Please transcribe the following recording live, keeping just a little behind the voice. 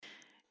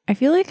I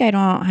feel like I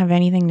don't have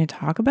anything to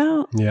talk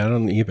about. Yeah, I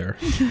don't either.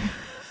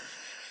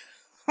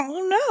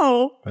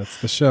 Oh,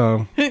 That's the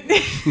show. no.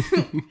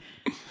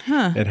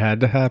 Huh. It had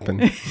to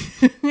happen.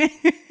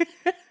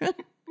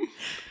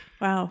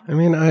 Wow. I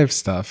mean, I have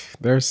stuff.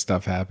 There's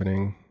stuff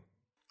happening.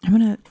 I'm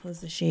going to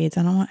close the shades.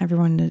 I don't want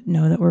everyone to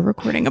know that we're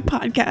recording a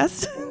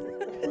podcast.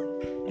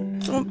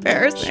 It's so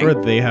embarrassing. Sure,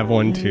 they have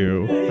one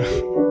too.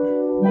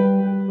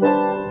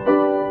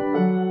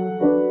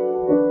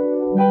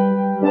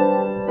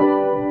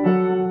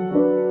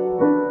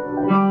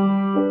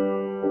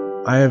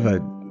 I have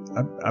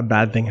a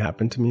bad thing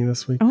happened to me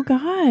this week. Oh,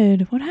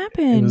 God. What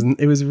happened?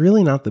 It was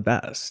really not the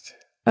best.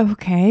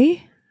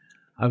 Okay.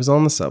 I was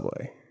on the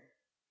subway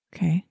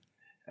Okay.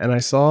 and I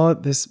saw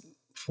this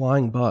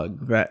flying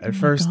bug that at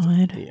first,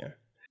 God. yeah.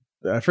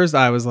 At first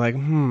I was like,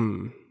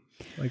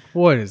 like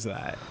what is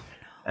that?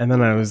 And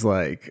then I was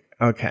like,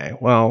 okay,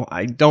 well,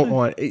 I don't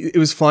want it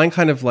was flying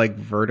kind of like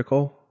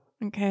vertical,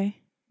 Okay.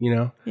 you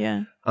know?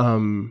 Yeah.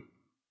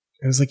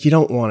 It was like you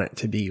don't want it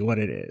to be what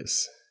it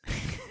is.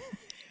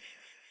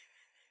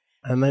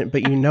 And then,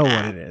 but you know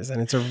what it is,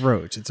 and it's a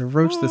roach. It's a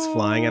roach that's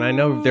flying, and I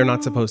know they're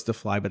not supposed to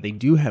fly, but they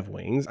do have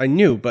wings. I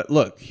knew, but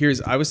look,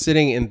 I was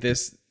sitting in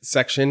this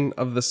section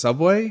of the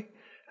subway,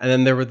 and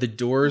then there were the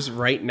doors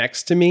right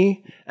next to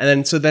me,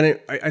 and then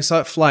I saw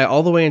it fly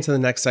all the way into the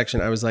next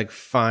section. I was like,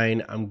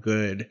 fine, I'm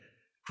good,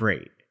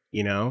 great,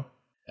 you know?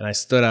 And I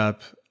stood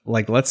up,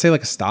 like, let's say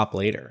like a stop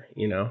later,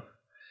 you know?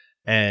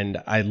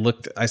 And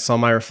I saw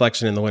my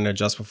reflection in the window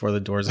just before the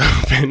doors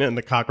opened, and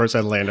the cockroach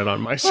had landed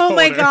on my shoulder. Oh,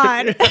 my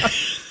God. Yeah.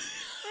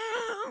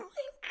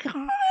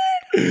 God.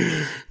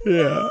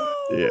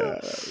 Yeah,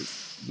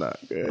 it's not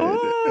good.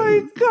 Oh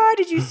my God.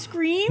 Did you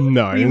scream?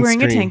 No, I Were you didn't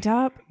wearing a scream. tank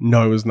top?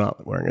 No, I was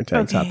not wearing a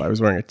tank top. Okay. I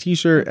was wearing a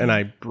t-shirt and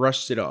I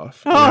brushed it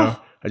off. You Oh. know?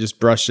 I just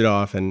brushed it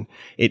off and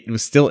it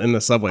was still in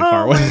the subway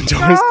car Oh when my the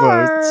doors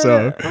closed.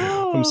 So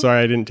God. I'm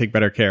sorry I didn't take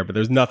better care, but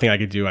there's nothing I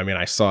could do. I mean,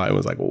 I saw it and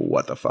was like,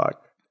 what the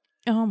fuck?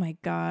 Oh my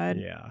God.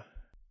 Yeah.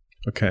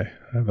 Okay,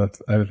 I have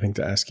a thing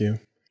to ask you.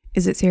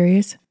 Is it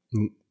serious?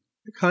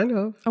 Kind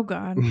of. Oh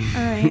God. All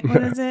right.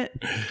 What is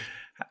it?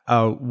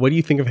 What do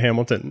you think of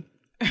Hamilton?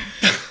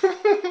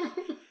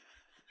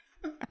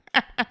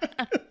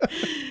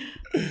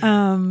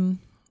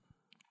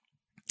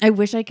 I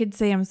wish I could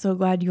say I'm so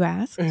glad you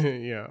asked,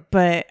 Yeah.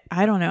 but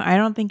I don't know. I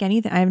don't think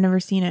anything. I've never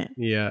seen it.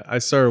 Yeah, I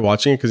started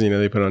watching it because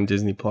they put it on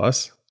Disney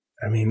Plus.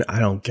 I mean, I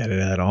don't get it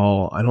at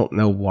all. I don't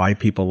know why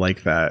people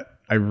like that.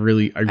 I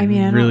really I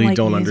don't like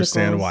don't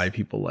understand musicals. why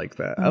people like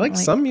that. I I don't like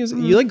like- some music.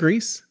 You like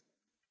Grease?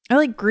 I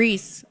like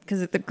Grease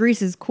because the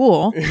Grease is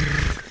cool.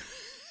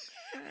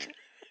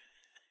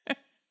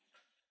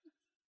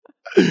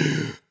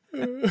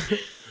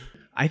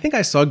 I think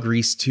I saw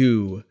Grease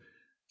 2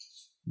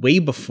 way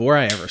before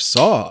I ever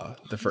saw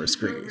the first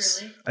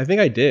Grease. Really? I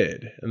think I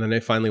did. And then I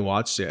finally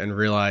watched it and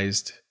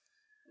realized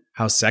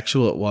how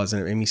sexual it was,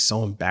 and it made me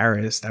so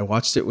embarrassed. I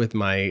watched it with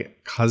my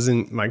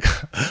cousin,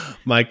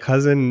 my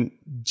cousin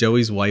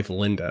Joey's wife,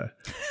 Linda,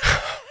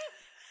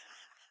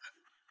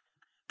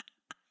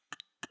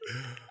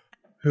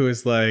 who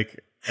is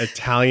like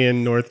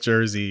Italian North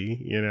Jersey,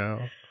 you know.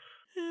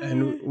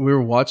 And we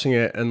were watching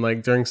it, and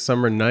like during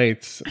summer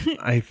nights,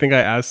 I think I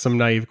asked some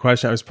naive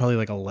question. I was probably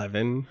like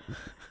 11,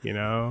 you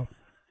know.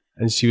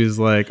 And she was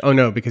like, "Oh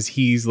no," because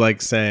he's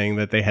like saying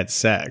that they had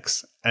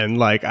sex. And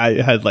like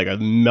I had like a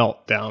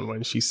meltdown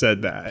when she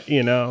said that,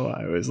 you know.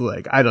 I was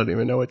like, I don't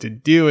even know what to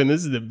do, and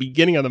this is the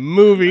beginning of the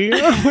movie,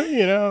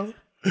 you know.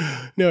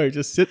 No, we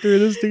just sit through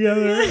this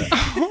together.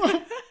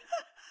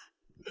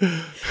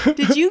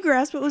 Did you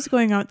grasp what was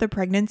going on with the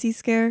pregnancy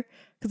scare?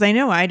 Because I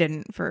know I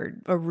didn't for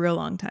a real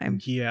long time.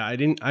 Yeah, I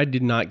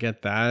did not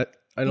get that.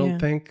 I don't Yeah.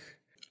 think.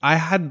 I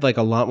had like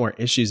a lot more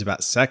issues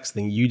about sex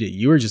than you did.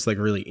 You were just like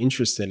really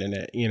interested in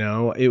it, you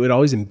know? It would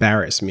always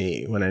embarrass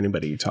me when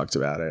anybody talked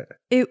about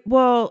it.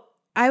 Well,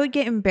 I would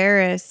get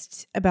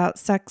embarrassed about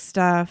sex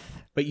stuff.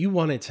 But you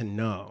wanted to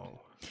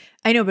know.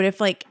 I know, but if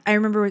like I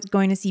remember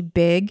going to see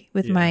Big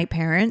with Yeah. my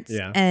parents,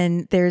 Yeah.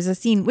 and there's a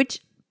scene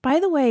which, by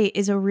the way,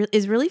 is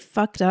really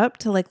fucked up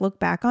to like look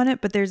back on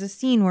it. But there's a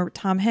scene where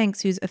Tom Hanks,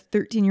 who's a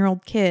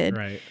 13-year-old kid,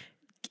 Right.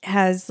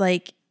 has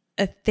like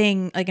a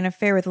thing, like an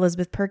affair with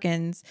Elizabeth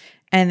Perkins,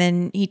 and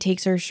then he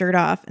takes her shirt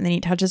off and then he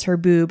touches her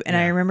boob. And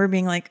I Yeah. remember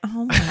being like,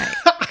 oh my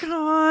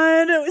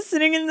God, I was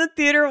sitting in the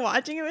theater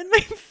watching it with my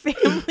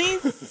family,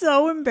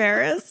 so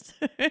embarrassed.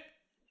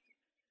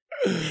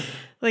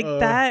 Like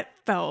that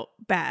felt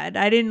bad.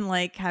 I didn't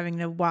like having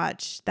to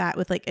watch that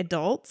with like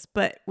adults,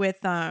 but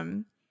with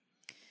my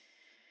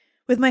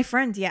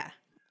friends, yeah.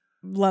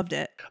 Loved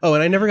it. Oh,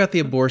 and I never got the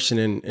abortion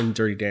in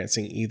Dirty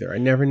Dancing either. I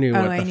never knew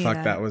Oh, what I the knew fuck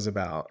that. that was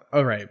about.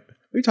 Oh, right.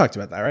 We talked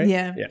about that, right?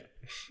 Yeah. Yeah.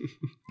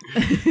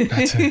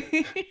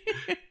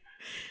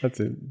 That's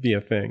be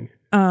a thing.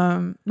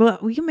 Well,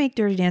 we can make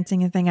Dirty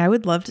Dancing a thing. I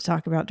would love to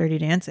talk about Dirty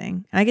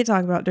Dancing. I could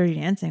talk about Dirty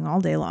Dancing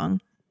all day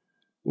long.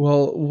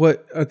 Well,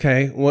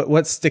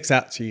 what sticks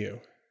out to you?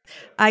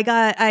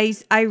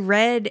 I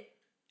read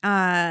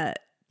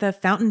The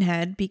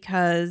Fountainhead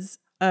because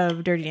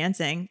of Dirty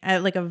Dancing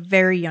at like a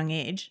very young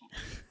age.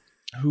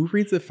 Who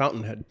reads the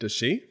Fountainhead? Does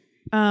she?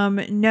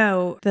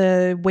 No,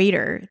 the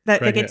waiter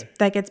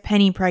that gets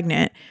Penny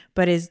pregnant,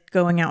 but is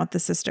going out with the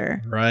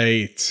sister.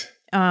 Right.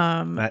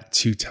 That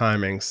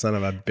two-timing son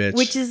of a bitch.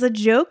 Which is a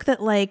joke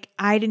that like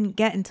I didn't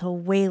get until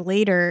way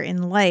later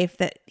in life,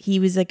 that he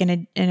was like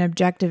an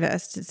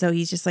objectivist. So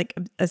he's just like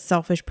a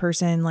selfish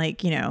person,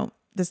 like, you know,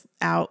 this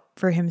out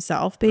for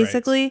himself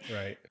basically.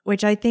 Right.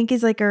 Which I think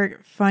is like a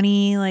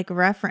funny like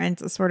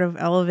reference, a sort of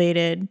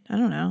elevated, I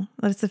don't know,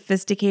 a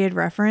sophisticated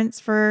reference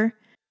for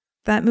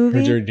that movie.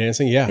 For Dirty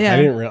Dancing? Yeah. I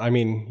didn't I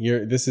mean,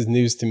 this is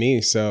news to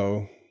me,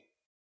 so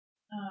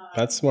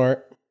that's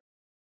smart.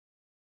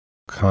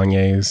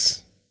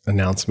 Kanye's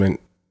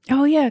announcement.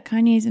 Oh yeah,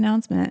 Kanye's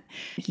announcement.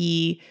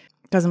 He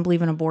doesn't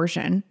believe in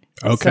abortion.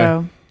 Okay.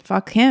 So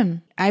fuck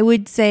him. I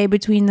would say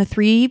between the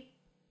three,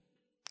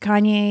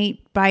 Kanye,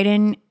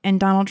 Biden, and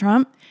Donald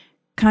Trump,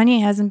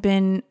 Kanye hasn't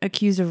been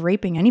accused of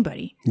raping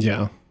anybody.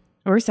 Yeah.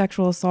 Or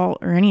sexual assault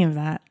or any of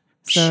that.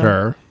 So,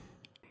 sure.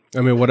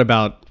 I mean, what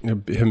about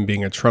him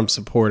being a Trump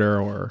supporter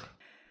or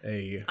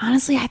a...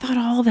 Honestly, I thought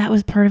all of that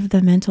was part of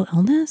the mental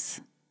illness.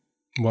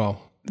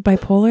 Well... The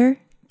bipolar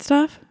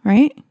stuff,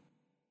 right?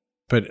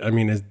 But, I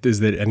mean, is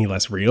that any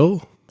less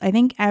real? I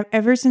think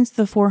ever since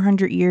the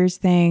 400 years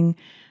thing,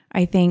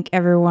 I think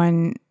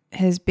everyone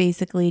has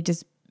basically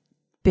just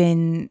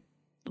been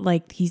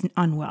like, he's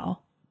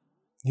unwell.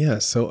 Yeah,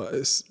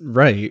 so,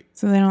 right.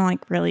 So they don't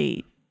like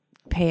really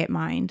pay it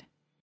mind.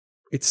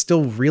 It's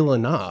still real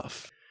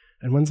enough.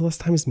 And when's the last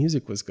time his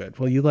music was good?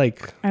 Well, you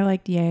like... I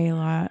liked Ye a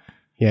lot.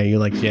 Yeah, you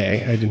like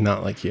Ye. I did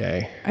not like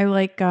Ye. I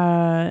like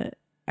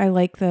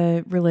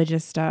the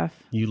religious stuff.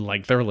 You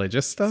like the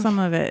religious stuff? Some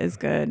of it is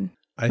good.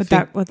 With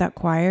that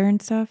choir and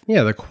stuff.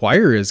 Yeah, the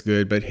choir is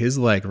good, but his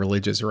like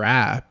religious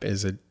rap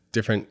is a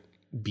different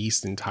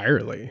beast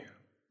entirely.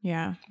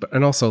 Yeah.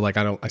 And also like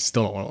I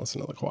still don't want to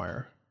listen to the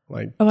choir.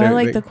 Like I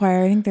like the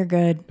choir. I think they're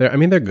good.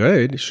 They're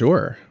good,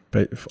 sure,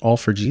 but all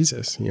for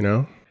Jesus, you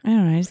know? I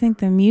don't know. I just think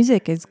the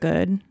music is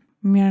good.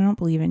 I mean, I don't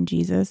believe in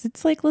Jesus.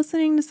 It's like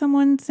listening to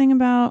someone sing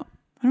about,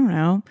 I don't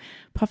know,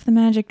 Puff the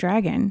Magic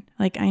Dragon.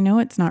 Like, I know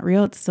it's not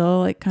real. It's still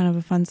like kind of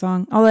a fun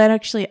song. Although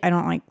I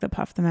don't like the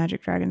Puff the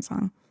Magic Dragon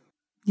song.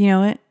 You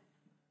know it?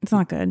 It's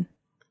not good.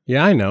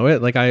 Yeah, I know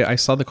it. Like I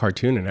saw the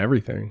cartoon and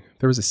everything.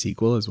 There was a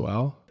sequel as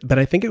well. But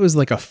I think it was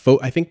like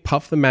I think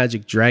Puff the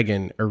Magic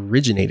Dragon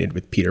originated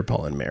with Peter,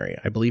 Paul, and Mary.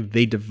 I believe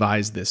they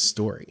devised this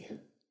story.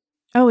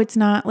 Oh, it's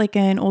not like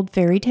an old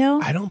fairy tale?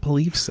 I don't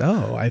believe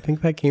so. I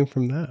think that came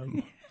from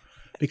them.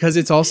 Because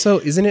it's also,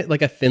 isn't it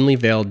like a thinly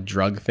veiled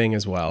drug thing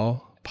as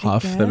well?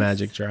 Puff the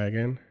Magic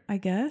Dragon? I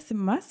guess it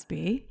must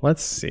be.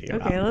 Let's see.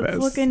 Okay, let's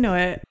look into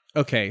it.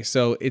 Okay,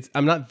 so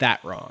I'm not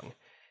that wrong.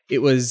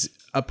 It was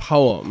a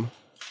poem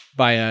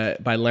by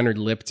Leonard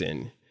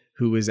Lipton,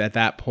 who was at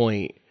that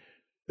point,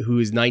 who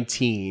was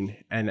 19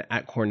 and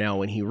at Cornell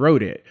when he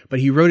wrote it. But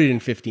he wrote it in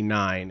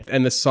 59,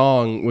 and the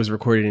song was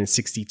recorded in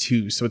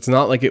 62. So it's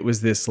not like it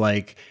was this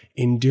like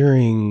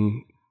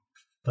enduring,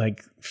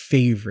 like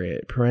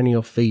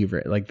perennial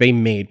favorite. Like they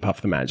made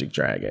Puff the Magic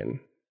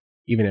Dragon,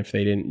 even if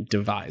they didn't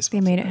devise.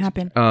 They made it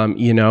happen.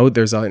 You know,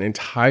 there's an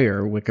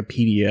entire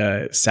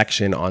Wikipedia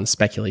section on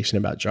speculation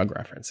about drug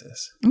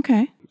references.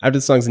 Okay. After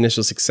the song's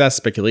initial success,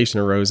 speculation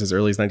arose as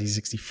early as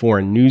 1964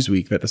 in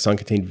Newsweek that the song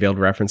contained veiled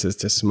references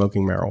to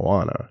smoking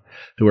marijuana.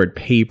 The word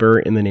paper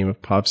in the name of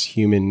Puff's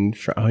human...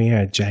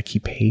 Jackie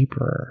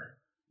Paper.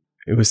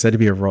 It was said to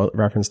be a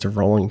reference to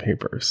rolling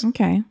papers.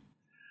 Okay.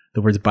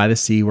 The words by the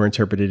sea were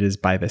interpreted as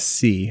by the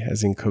sea,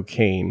 as in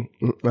cocaine.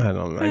 I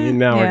don't know. I mean,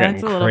 now we're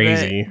getting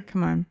crazy.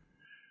 Come on.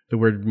 The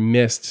word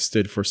mist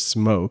stood for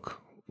smoke.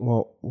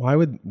 Well, why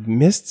would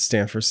mist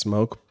stand for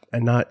smoke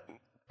and not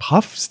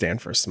puff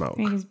stand for smoke?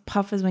 Because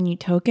puff is when you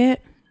toke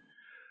it.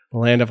 The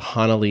land of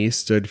Hanalei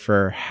stood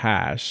for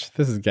hash.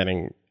 This is a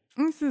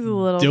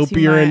little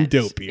dopier and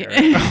dopier.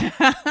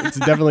 It's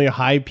definitely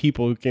high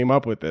people who came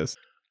up with this.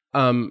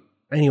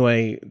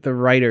 Anyway,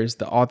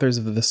 the authors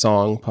of the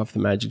song Puff the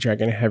Magic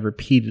Dragon have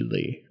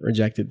repeatedly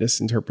rejected this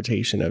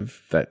interpretation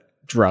of that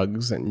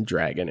drugs and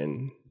dragon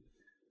and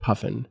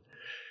puffin.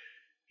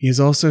 He has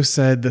also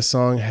said the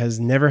song has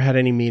never had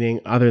any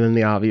meaning other than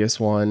the obvious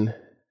one,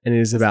 and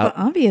it is about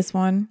the obvious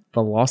one.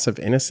 The loss of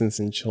innocence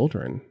in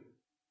children.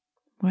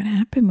 What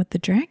happened with the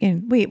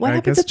dragon? Wait, what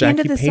happens at the end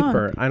of the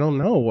song? I don't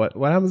know. What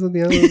happens at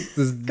the end of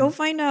this? Go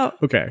find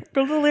out. Okay.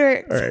 Go to the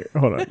lyrics. All right,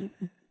 hold on.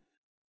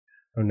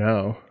 Oh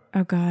no.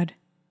 Oh God.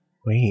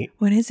 Wait.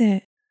 What is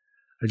it?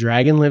 A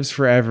dragon lives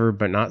forever,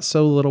 but not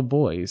so little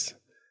boys.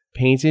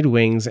 Painted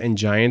wings and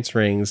giant's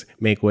rings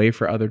make way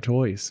for other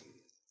toys.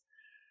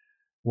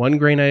 One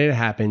gray night it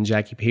happened,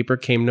 Jackie Paper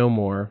came no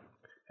more,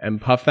 and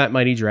Puff that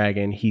mighty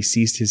dragon, he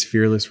ceased his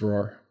fearless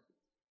roar.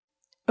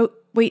 Oh,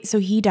 wait, so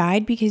he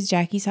died because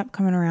Jackie stopped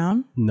coming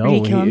around? No, or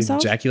did he kill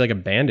himself? Jackie like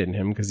abandoned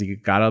him because he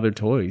got other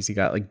toys. He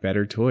got like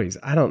better toys.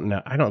 I don't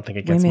know. I don't think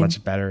it gets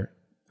much better.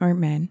 Or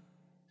men.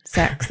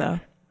 Sex,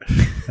 though.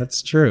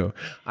 That's true.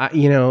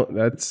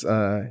 That's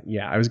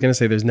yeah. I was gonna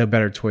say there's no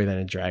better toy than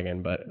a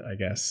dragon, but I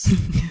guess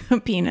A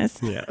penis.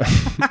 yeah.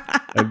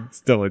 I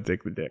still would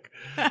take the dick,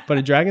 but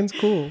a dragon's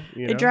cool.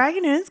 A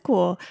dragon is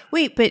cool.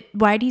 Wait, but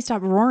why did he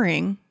stop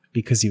roaring?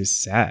 Because he was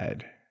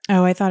sad.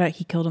 Oh, I thought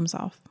he killed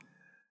himself.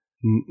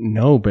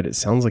 No, but it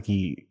sounds like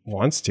he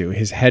wants to.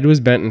 His head was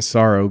bent in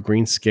sorrow.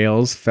 Green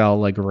scales fell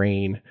like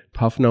rain.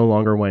 Puff no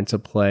longer went to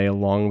play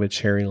along the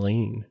cherry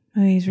lane.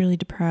 Oh, he's really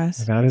depressed.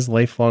 Without his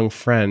lifelong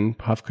friend,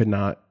 Puff could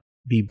not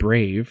be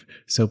brave.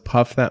 So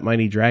Puff, that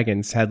mighty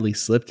dragon, sadly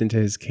slipped into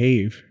his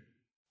cave.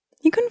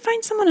 You couldn't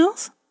find someone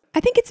else?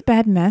 I think it's a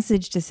bad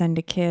message to send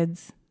to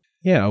kids.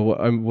 Yeah.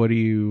 What do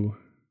you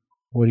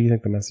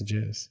think the message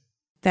is?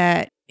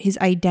 That his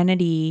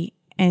identity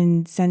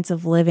and sense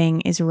of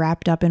living is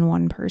wrapped up in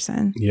one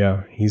person.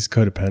 Yeah, he's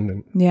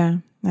codependent. Yeah,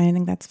 I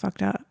think that's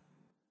fucked up.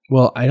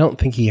 Well, I don't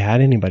think he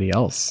had anybody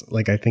else.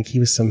 Like, I think he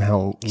was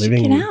somehow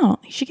living.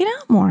 He should get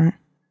out more.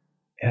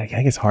 Yeah, I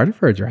think it's harder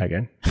for a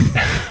dragon.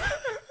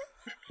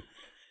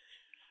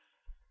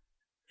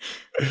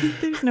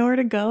 There's nowhere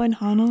to go in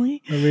Honolulu.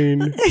 I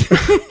mean,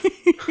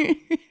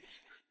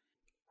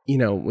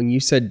 when you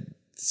said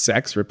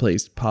sex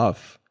replaced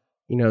Puff,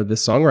 the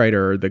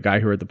songwriter or the guy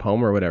who wrote the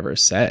poem or whatever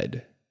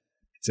said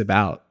it's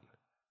about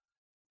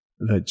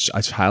a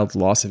child's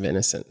loss of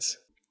innocence.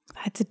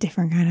 That's a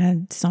different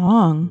kind of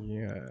song.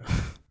 Yeah.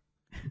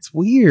 It's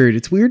weird.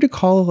 It's weird to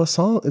call a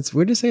song. It's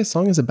weird to say a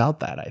song is about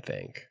that, I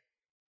think.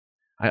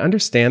 I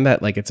understand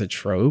that, like, it's a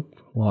trope,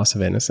 loss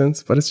of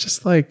innocence, but it's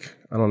just like,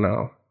 I don't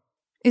know.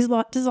 Does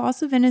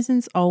loss of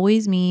innocence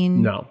always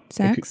mean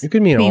sex? It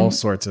could mean all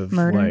sorts of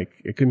murder? Like,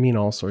 it could mean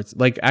all sorts.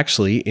 Like,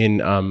 actually,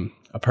 in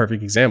a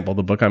perfect example,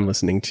 the book I'm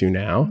listening to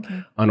now,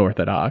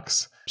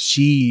 Unorthodox,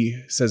 she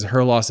says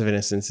her loss of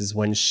innocence is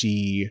when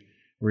she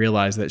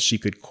realized that she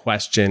could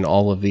question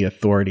all of the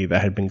authority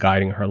that had been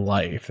guiding her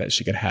life, that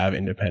she could have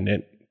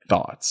independent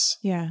thoughts.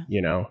 Yeah.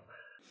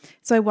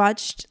 So I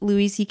watched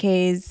Louis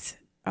C.K.'s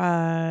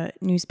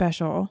new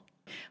special.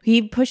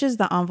 He pushes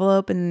the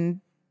envelope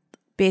in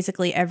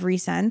basically every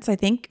sense. I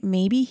think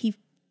maybe he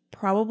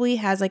probably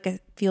has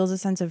feels a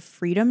sense of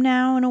freedom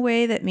now in a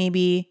way that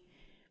maybe,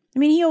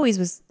 he always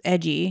was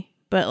edgy,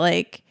 but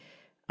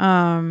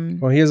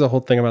well, he has a whole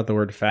thing about the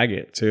word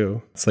faggot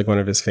too. It's like one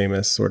of his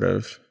famous sort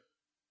of,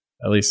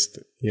 at least,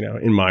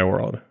 in my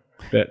world,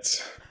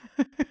 bits.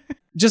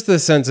 Just the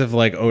sense of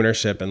like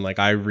ownership and like,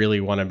 I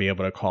really want to be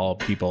able to call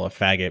people a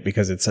faggot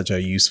because it's such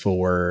a useful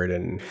word.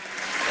 And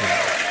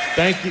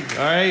thank you.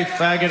 All right,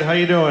 faggot, how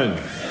you doing?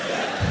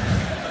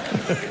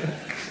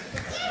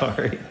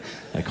 Sorry,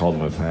 I called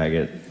him a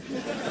faggot.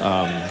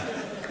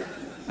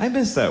 I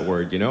miss that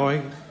word,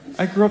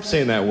 I grew up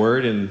saying that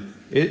word, and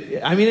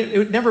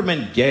it never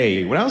meant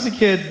gay. When I was a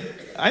kid,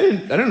 I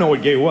didn't know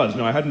what gay was.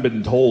 No, I hadn't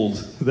been told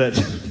that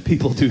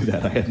people do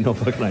that. I had no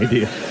fucking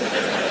idea.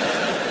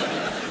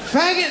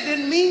 Faggot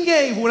didn't mean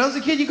gay. When I was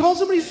a kid, you call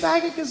somebody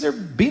faggot because they're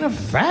being a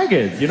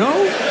faggot,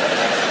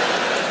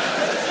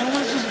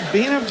 Someone's just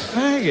being a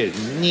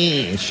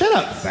faggot. Shut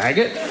up,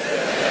 faggot.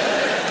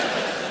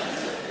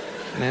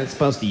 And I'm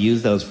supposed to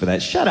use those for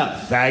that. Shut up,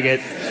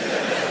 faggot.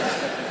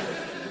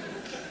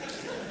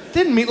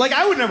 Didn't mean,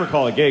 I would never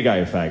call a gay guy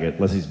a faggot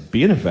unless he's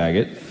being a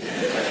faggot.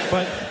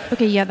 But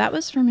okay, yeah, that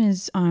was from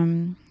his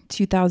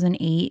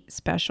 2008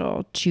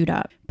 special, Chewed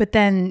Up. But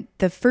then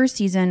the first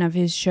season of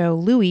his show,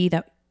 Louie,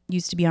 that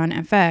used to be on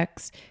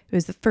FX, it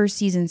was the first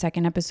season,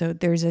 second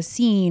episode. There's a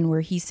scene where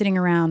he's sitting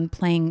around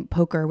playing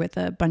poker with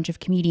a bunch of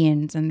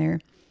comedians, and they're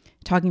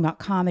talking about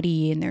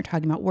comedy, and they're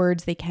talking about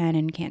words they can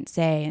and can't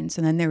say. And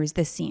so then there was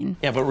this scene.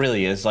 Yeah, but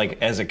really, as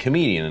a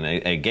comedian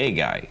and a gay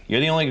guy,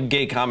 you're the only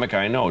gay comic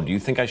I know. Do you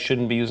think I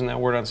shouldn't be using that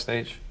word on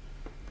stage?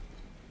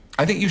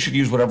 I think you should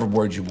use whatever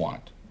words you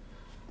want.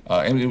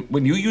 And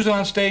when you use it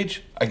on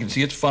stage, I can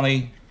see it's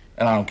funny,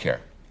 and I don't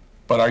care.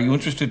 But are you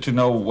interested to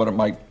know what it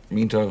might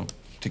mean to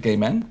gay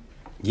men?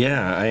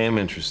 Yeah, I am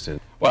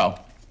interested.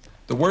 Well,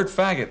 the word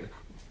faggot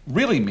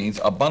really means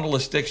a bundle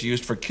of sticks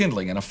used for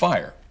kindling in a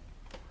fire.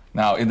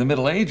 Now, in the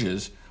Middle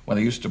Ages, when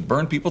they used to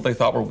burn people they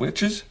thought were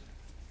witches,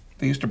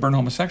 they used to burn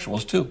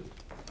homosexuals too.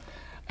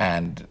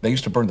 And they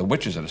used to burn the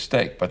witches at a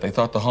stake, but they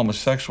thought the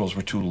homosexuals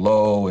were too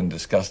low and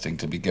disgusting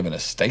to be given a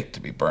stake to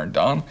be burned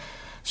on.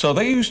 So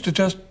they used to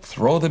just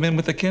throw them in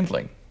with the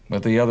kindling,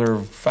 with the other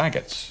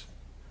faggots.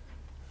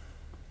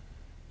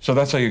 So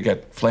that's how you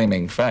get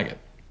flaming faggot.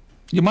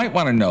 You might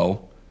want to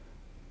know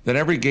that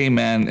every gay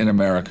man in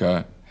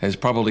America has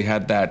probably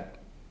had that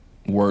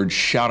word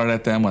shouted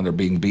at them when they're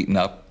being beaten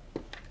up.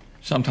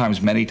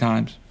 Sometimes many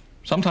times.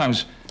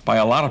 Sometimes by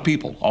a lot of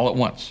people all at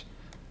once.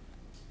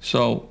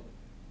 So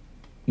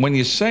when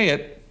you say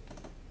it,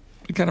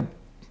 it kind of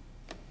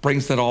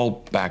brings that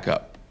all back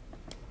up.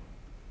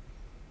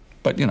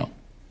 But,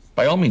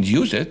 by all means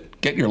use it,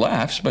 get your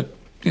laughs, but,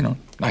 now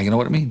you know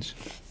what it means.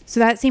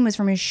 So that scene was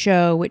from his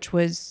show, which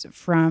was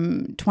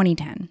from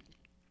 2010.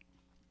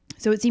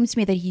 So it seems to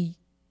me that he,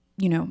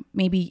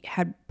 maybe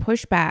had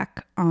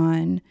pushback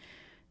on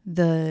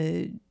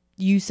the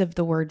use of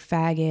the word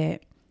faggot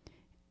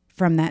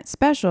from that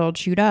special,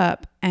 Chewed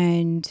Up,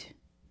 and,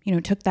 you know,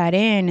 took that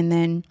in and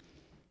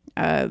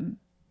then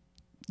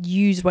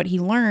used what he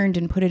learned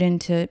and put it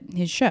into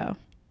his show.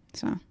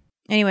 So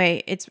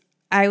anyway,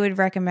 I would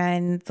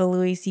recommend the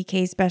Louis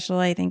C.K. special.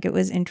 I think it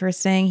was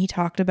interesting. He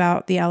talked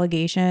about the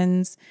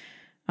allegations,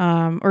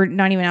 or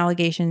not even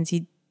allegations.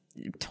 He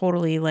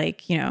totally,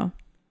 like, you know,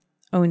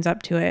 owns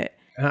up to it.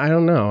 I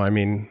don't know. I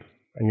mean,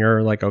 and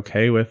you're like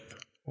okay with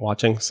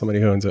watching somebody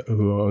who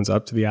owns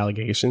up to the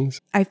allegations?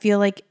 I feel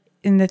like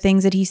in the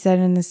things that he said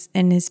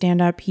in his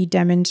stand-up, he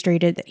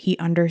demonstrated that he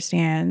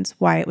understands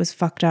why it was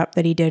fucked up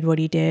that he did what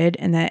he did,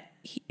 and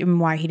and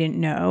why he didn't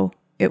know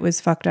it was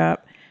fucked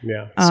up.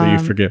 Yeah. So you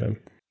forgive him.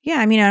 Yeah,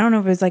 I mean, I don't know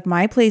if it's like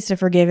my place to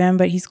forgive him,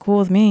 but he's cool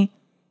with me.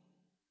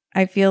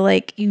 I feel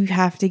like you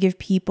have to give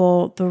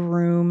people the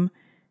room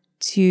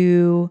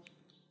to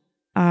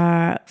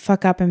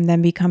fuck up and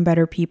then become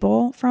better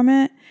people from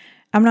it.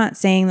 I'm not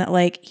saying that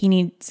like he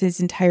needs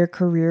his entire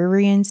career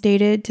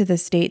reinstated to the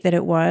state that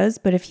it was,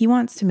 but if he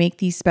wants to make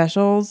these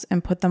specials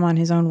and put them on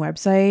his own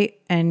website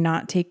and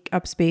not take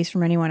up space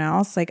from anyone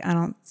else, like I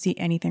don't see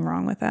anything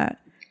wrong with that.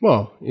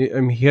 Well,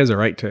 I mean, he has a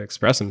right to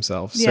express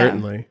himself,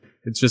 certainly.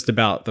 It's just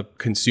about the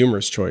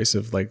consumer's choice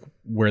of like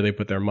where they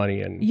put their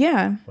money and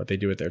what they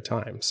do with their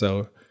time.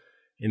 So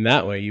in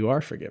that way, you are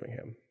forgiving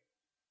him.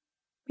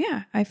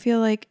 Yeah, I feel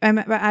like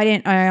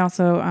I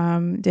also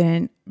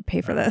didn't pay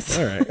for this.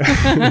 All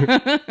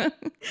right.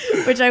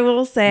 Which I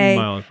will say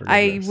I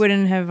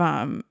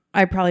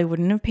probably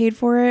wouldn't have paid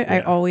for it. Yeah.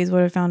 I always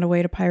would have found a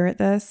way to pirate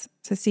this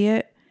to see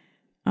it.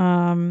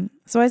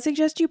 So I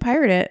suggest you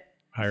pirate it.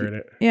 Pirate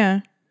it. Yeah.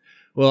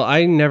 Well,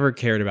 I never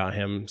cared about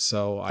him,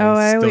 so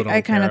I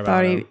always kind of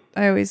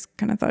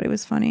thought he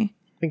was funny.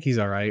 I think he's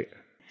all right.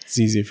 It's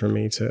easy for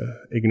me to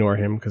ignore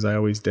him because I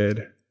always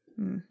did.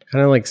 Kind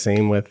of like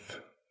same with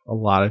a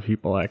lot of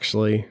people,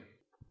 actually.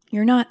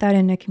 You're not that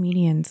into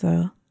comedians,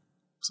 though.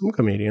 Some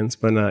comedians,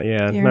 but not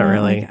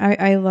really. Like,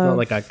 I love. Not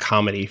like a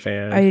comedy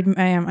fan.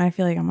 I am. I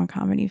feel like I'm a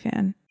comedy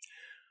fan.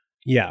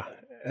 Yeah.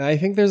 I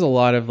think there's a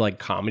lot of like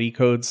comedy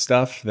code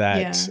stuff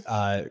that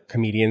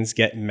comedians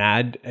get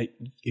mad at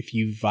if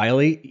you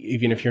violate,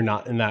 even if you're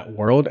not in that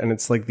world. And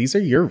it's like, these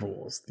are your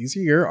rules. These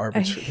are your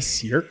arbitrary. This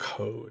is your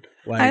code.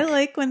 Like, I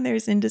like when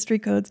there's industry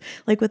codes,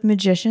 like with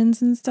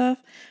magicians and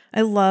stuff.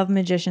 I love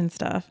magician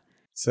stuff.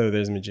 So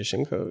there's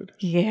magician code.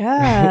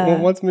 Yeah. Well,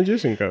 what's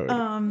magician code?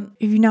 Have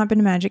you not been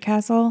to Magic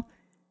Castle?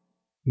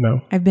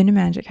 No. I've been to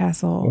Magic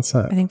Castle. What's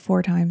that? I think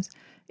 4 times.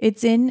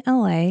 It's in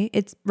LA.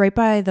 It's right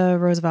by the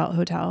Roosevelt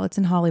Hotel. It's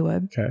in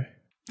Hollywood. Okay.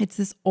 It's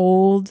this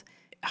old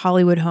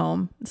Hollywood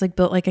home. It's like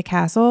built like a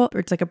castle, or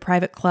it's like a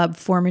private club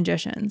for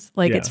magicians.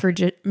 Like it's for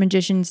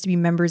magicians to be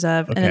members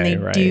of. Okay, and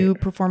then they do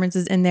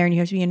performances in there, and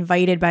you have to be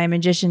invited by a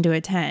magician to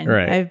attend.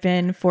 Right. I've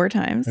been 4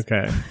 times.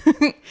 Okay.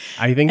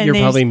 I think you're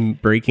probably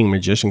breaking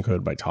magician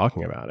code by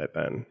talking about it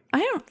then.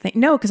 I don't think,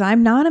 no, because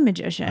I'm not a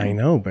magician. I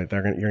know, but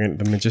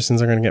the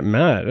magicians are going to get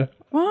mad.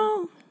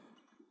 Well,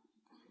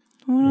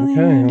 what are they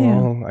going to do?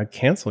 Well, I'd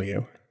cancel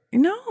you.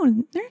 No,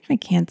 they're not going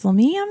to cancel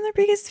me. I'm their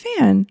biggest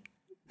fan.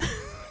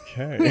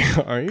 Okay.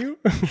 Are you?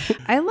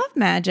 I love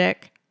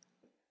magic.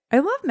 I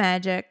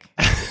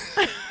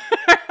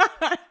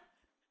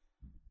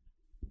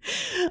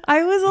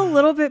was a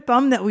little bit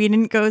bummed that we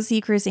didn't go see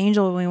Chris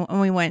Angel when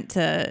we went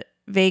to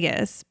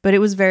Vegas, but it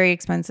was very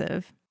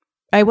expensive.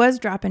 I was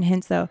dropping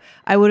hints, though.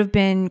 I would have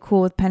been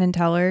cool with Penn and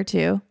Teller,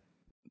 too.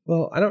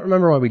 Well, I don't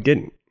remember why we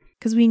didn't.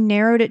 Because we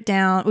narrowed it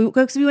down.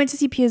 Because we went to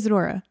see Pia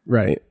Zadora.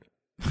 Right.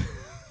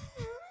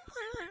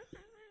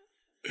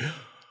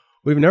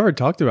 We've never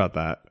talked about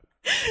that.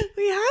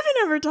 We haven't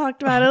ever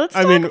talked about it. Let's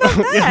talk about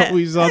that. Yeah,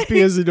 we saw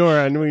Pia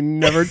Zadora and we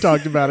never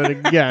talked about it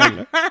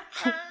again.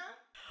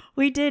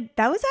 We did.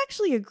 That was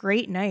actually a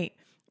great night.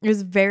 It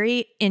was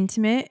very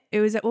intimate.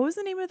 It was what was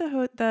the name of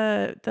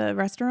the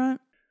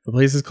restaurant? The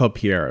place is called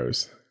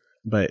Piero's,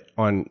 but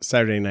on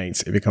Saturday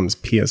nights it becomes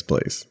Pia's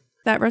Place.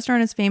 That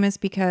restaurant is famous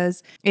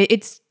because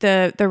it's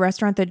the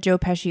restaurant that Joe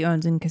Pesci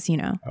owns in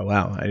Casino. Oh,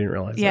 wow. I didn't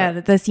realize that. Yeah,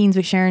 the scenes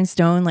with Sharon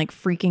Stone like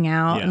freaking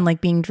out and like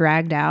being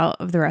dragged out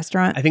of the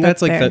restaurant. I think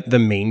that's like the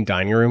main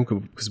dining room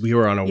because we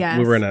were in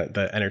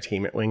the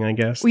entertainment wing, I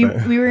guess. We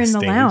were in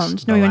the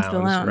lounge. No, we went to the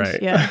lounge. Right.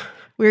 Yeah.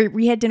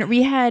 We had dinner.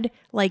 We had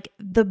like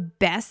the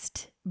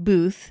best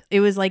booth.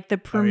 It was like the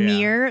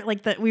premiere.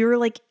 We were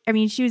like, I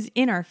mean, she was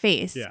in our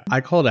face. Yeah.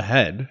 I called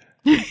ahead.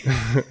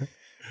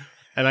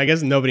 And I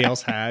guess nobody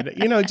else had,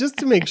 just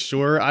to make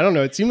sure. I don't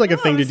know. It seemed like a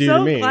thing to do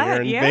to me.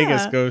 You're in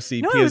Vegas, go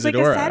see Pia Zadora. It was like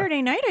a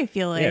Saturday night, I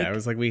feel like. Yeah, it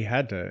was like we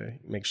had to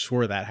make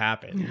sure that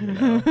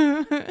happened.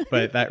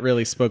 But that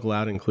really spoke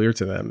loud and clear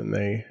to them. And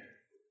they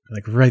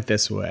like right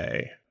this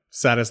way.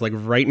 Sat us like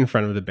right in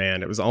front of the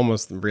band. It was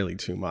almost really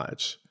too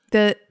much.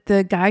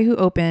 The guy who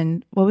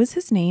opened, what was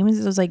his name?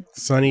 It was like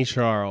Sonny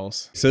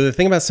Charles. So the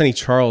thing about Sonny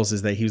Charles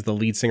is that he was the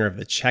lead singer of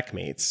the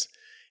Checkmates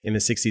in the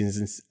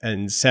 60s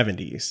and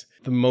 70s.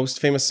 The most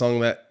famous song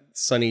that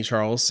Sonny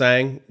Charles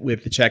sang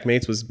with the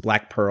Checkmates was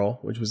Black Pearl,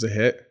 which was a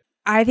hit.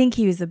 I think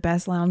he was the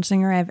best lounge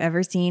singer I've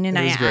ever seen. And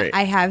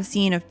I have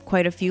seen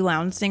quite a few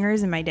lounge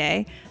singers in my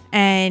day.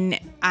 And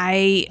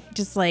I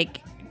just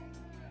like,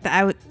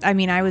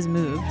 I was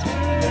moved.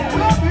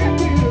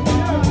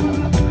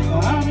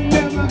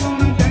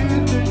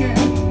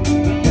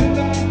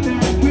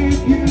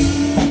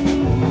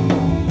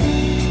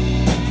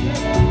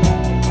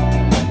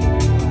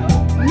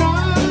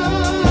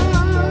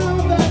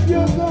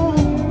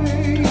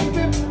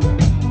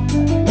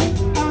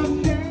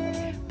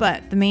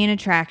 But the main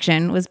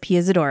attraction was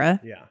Pia Zadora.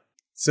 Yeah.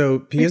 So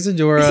Pia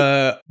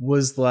Zadora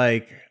was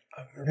like,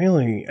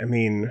 really, I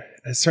mean,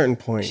 at a certain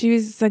point. She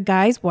was a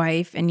guy's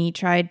wife, and he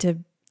tried to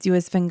do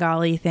a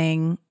Svengali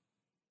thing.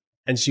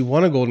 And she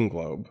won a Golden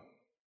Globe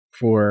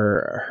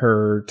for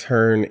her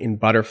turn in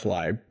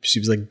Butterfly. She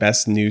was like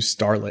Best New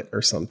Starlet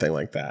or something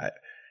like that.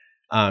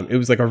 It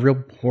was like a real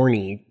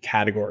porny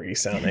category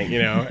sounding,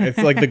 you know? It's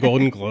like the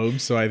Golden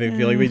Globes, so I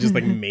feel like they just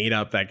like made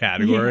up that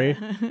category.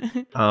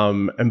 Yeah.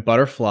 And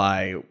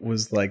Butterfly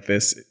was like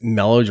this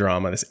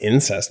melodrama, this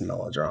incest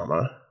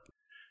melodrama.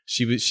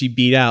 She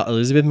beat out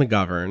Elizabeth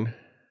McGovern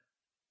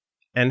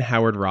and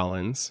Howard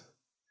Rollins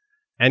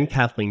and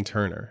Kathleen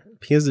Turner.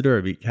 Pia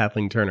Zadora beat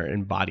Kathleen Turner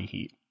in Body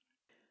Heat.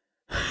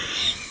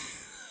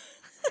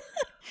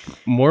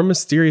 More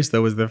mysterious,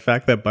 though, was the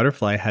fact that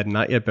Butterfly had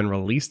not yet been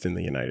released in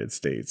the United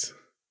States.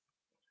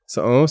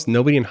 So almost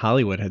nobody in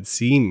Hollywood had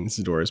seen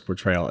Zadora's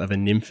portrayal of a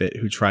nymphette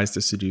who tries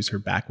to seduce her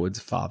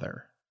backwoods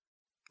father.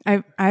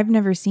 I've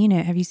never seen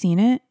it. Have you seen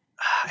it?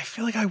 I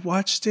feel like I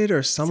watched it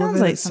or some Sounds of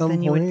it like at some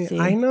something you would point. see.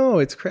 I know,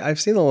 it's I've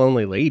seen The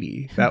Lonely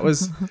Lady. That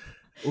was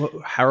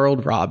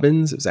Harold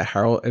Robbins. It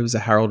was a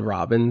Harold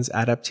Robbins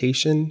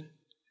adaptation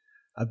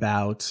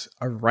about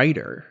a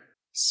screenwriter.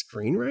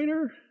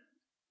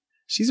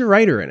 She's a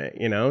writer in it,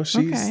 you know.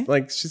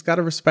 She's got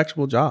a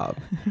respectable job,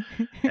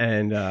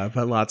 and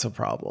but lots of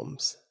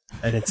problems.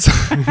 And it's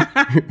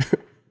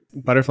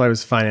Butterfly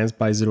was financed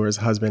by Zadora's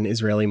husband,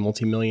 Israeli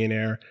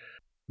multimillionaire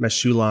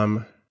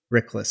Meshulam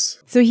Riklis.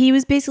 So he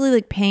was basically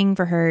like paying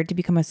for her to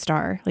become a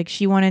star. Like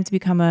she wanted to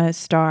become a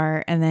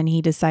star, and then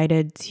he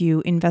decided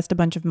to invest a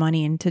bunch of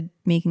money into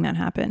making that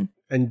happen.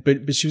 And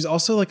but she was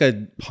also like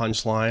a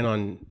punchline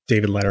on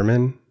David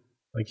Letterman.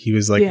 Like he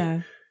was like,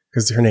 yeah.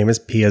 Because her name is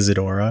Pia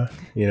Zadora,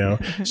 you know.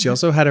 She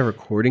also had a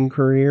recording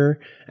career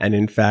and,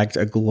 in fact,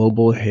 a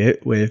global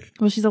hit with...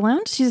 Well, she's a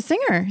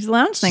singer. She's a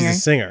lounge singer. She's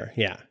a singer,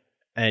 yeah.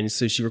 And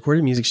so she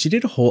recorded music. She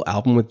did a whole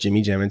album with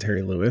Jimmy Jam and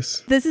Terry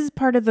Lewis. This is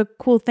part of the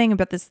cool thing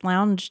about this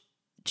lounge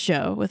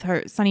show with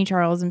her, Sonny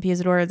Charles and Pia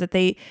Zadora, that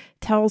they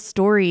tell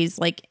stories,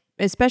 like,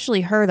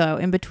 especially her, though,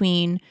 in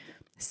between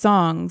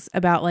songs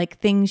about, like,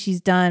 things she's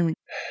done.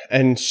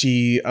 And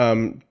she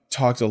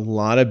talked a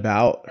lot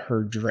about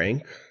her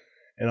drink.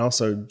 And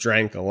also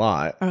drank a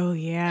lot. Oh,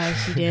 yeah,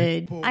 she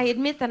did. I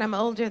admit that I'm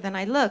older than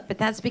I look, but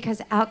that's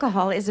because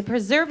alcohol is a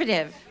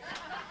preservative.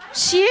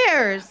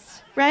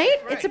 Cheers, right?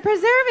 It's a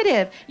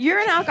preservative. You're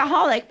an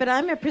alcoholic, but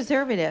I'm a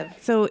preservative.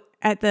 So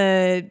at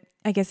the,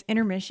 I guess,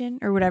 intermission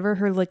or whatever,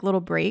 her like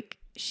little break,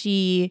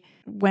 she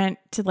went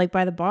to like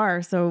by the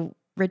bar. So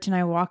Rich and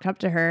I walked up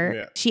to her.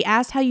 Yeah. She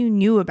asked how you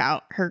knew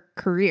about her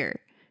career.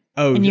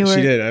 Oh, she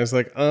did. I was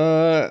like,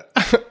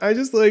 I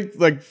just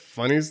like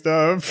funny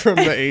stuff from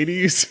the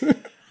 80s.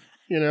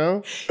 You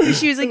know? And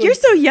she was like, you're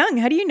so young.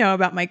 How do you know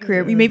about my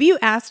career? Yeah. Maybe you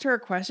asked her a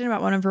question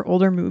about one of her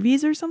older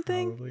movies or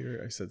something? Probably.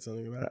 I said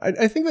something about it.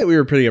 I think that we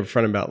were pretty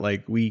upfront about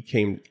like we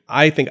came.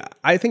 I think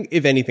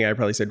if anything, I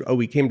probably said,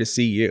 we came to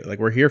see you. Like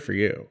we're here for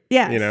you.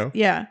 Yeah. You know?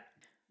 Yeah.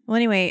 Well,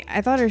 anyway,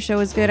 I thought her show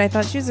was good. I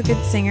thought she was a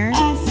good singer.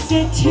 I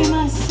said to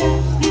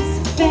myself,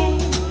 this affair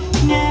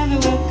never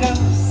will go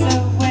so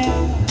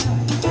well.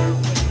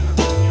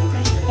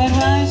 But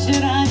why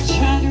should I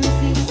try to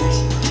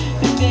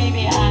resist?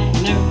 Baby, I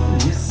know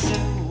so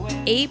well.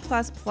 A++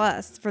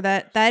 for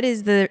that. That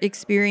is the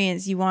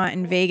experience you want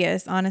in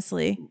Vegas,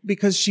 honestly.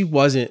 Because she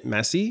wasn't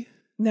messy.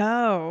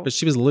 No. But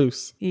she was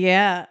loose.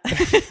 Yeah.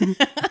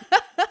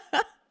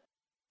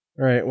 All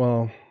right.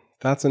 Well,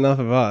 that's enough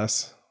of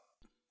us.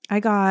 I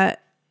got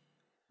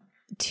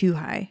too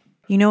high.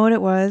 You know what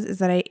it was? Is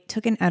that I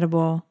took an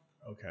edible.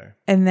 Okay.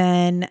 And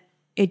then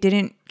it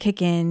didn't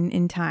kick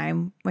in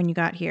time when you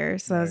got here.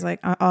 So I was like,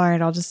 all right,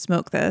 I'll just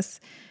smoke this.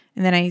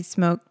 And then I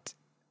smoked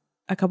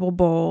a couple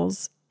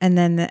bowls, and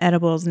then the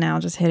edible is now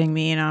just hitting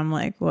me, and I'm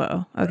like,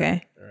 whoa,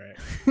 okay.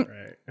 All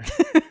right.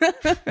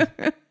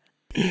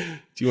 Do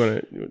you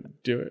want to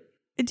do it?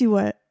 Do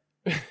what?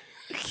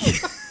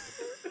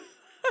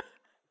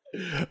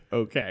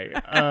 Okay.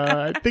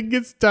 I think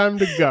it's time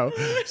to go.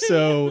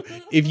 So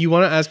if you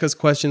want to ask us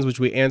questions, which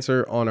we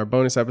answer on our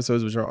bonus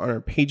episodes, which are on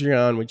our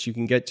Patreon, which you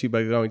can get to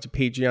by going to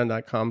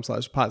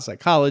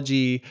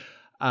patreon.com/potpsychology.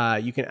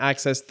 You can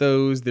access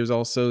those. There's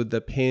also the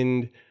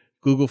pinned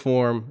Google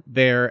form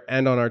there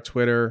and on our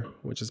Twitter,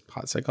 which is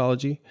Pot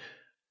Psychology,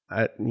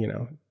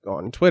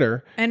 on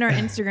Twitter. And our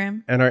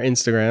Instagram. And our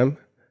Instagram.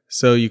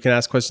 So you can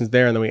ask questions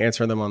there, and then we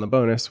answer them on the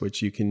bonus,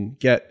 which you can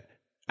get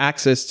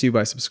access to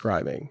by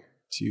subscribing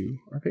to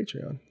our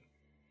Patreon.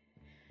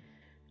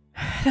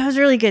 That was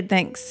really good.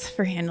 Thanks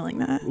for handling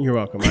that. You're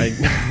welcome.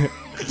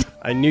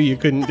 I knew you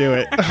couldn't do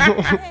it.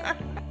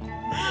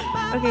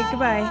 Okay,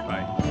 goodbye.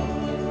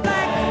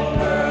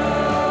 Bye.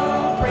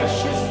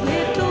 precious little